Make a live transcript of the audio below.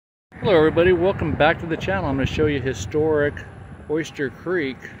Hello everybody, welcome back to the channel. I'm going to show you historic Oyster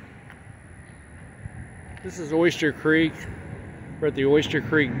Creek. This is Oyster Creek. We're at the Oyster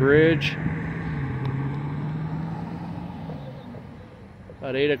Creek Bridge.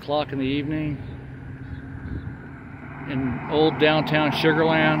 About 8 o'clock in the evening in old downtown Sugar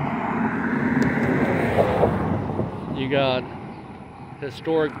Land. You got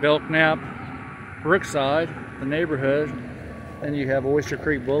historic Belknap, Brookside, the neighborhood. Then you have Oyster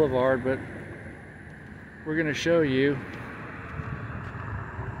Creek Boulevard, but we're going to show you.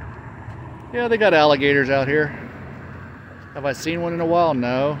 Yeah, they got alligators out here. Have I seen one in a while?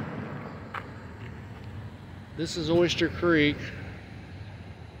 No. This is Oyster Creek.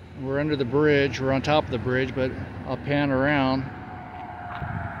 We're under the bridge. We're on top of the bridge, but I'll pan around.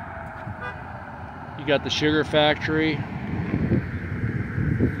 You got the sugar factory.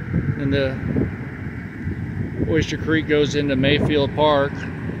 And the Oyster Creek goes into Mayfield Park,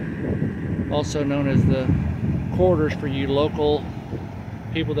 also known as the quarters for you local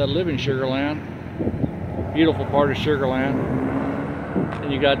people that live in Sugar Land. Beautiful part of Sugar Land.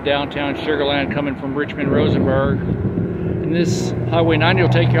 And you got downtown Sugar Land coming from Richmond, Rosenberg. And this Highway 90 will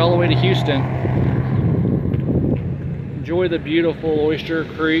take you all the way to Houston. Enjoy the beautiful Oyster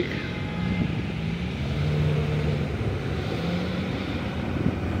Creek.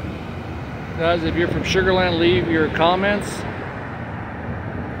 Guys, if you're from Sugar Land, leave your comments.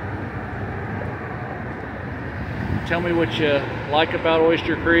 Tell me what you like about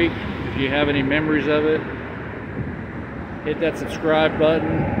Oyster Creek, if you have any memories of it. Hit that subscribe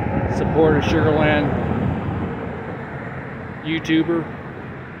button. Support a Sugar Land YouTuber.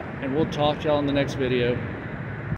 And we'll talk to y'all in the next video.